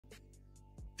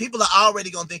people are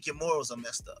already gonna think your morals are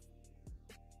messed up.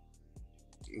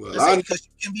 Well, because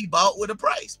you can be bought with a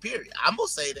price. Period. I'm gonna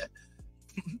say that.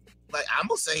 Like, I'm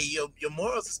gonna say your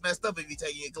morals is messed up if you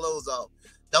taking your clothes off.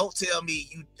 Don't tell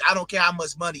me I don't care how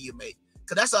much money you make,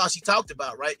 because that's all she talked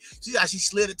about, right? She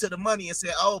slid it to the money and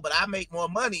said, "Oh, but I make more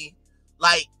money."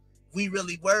 Like, we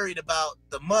really worried about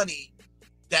the money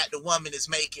that the woman is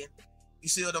making. You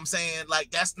see what I'm saying? Like,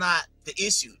 that's not the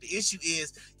issue. The issue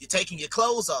is you're taking your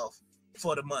clothes off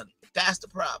for the money. That's the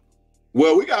problem.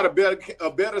 Well, we got a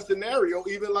better scenario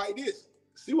even like this.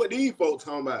 See what these folks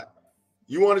talking about.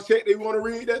 You want to check? They want to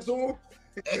read that to them?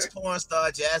 Ex-porn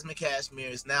star Jasmine Cashmere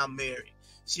is now married.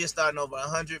 She has starred in over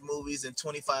 100 movies and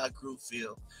 25 group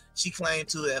films. She claimed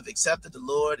to have accepted the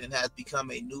Lord and has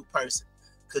become a new person.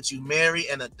 Could you marry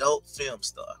an adult film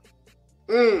star?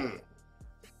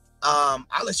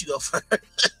 I'll let you go first.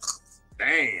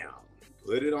 Damn,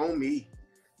 put it on me.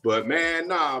 But man,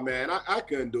 nah, man, I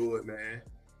couldn't do it, man.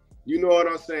 You know what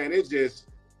I'm saying? It's just,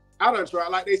 I done tried,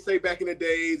 like they say back in the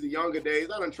days, the younger days,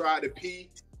 I done tried to pee.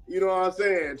 You know what I'm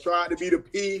saying? Tried to be the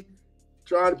P,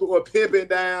 trying to put my pimping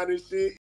down and shit.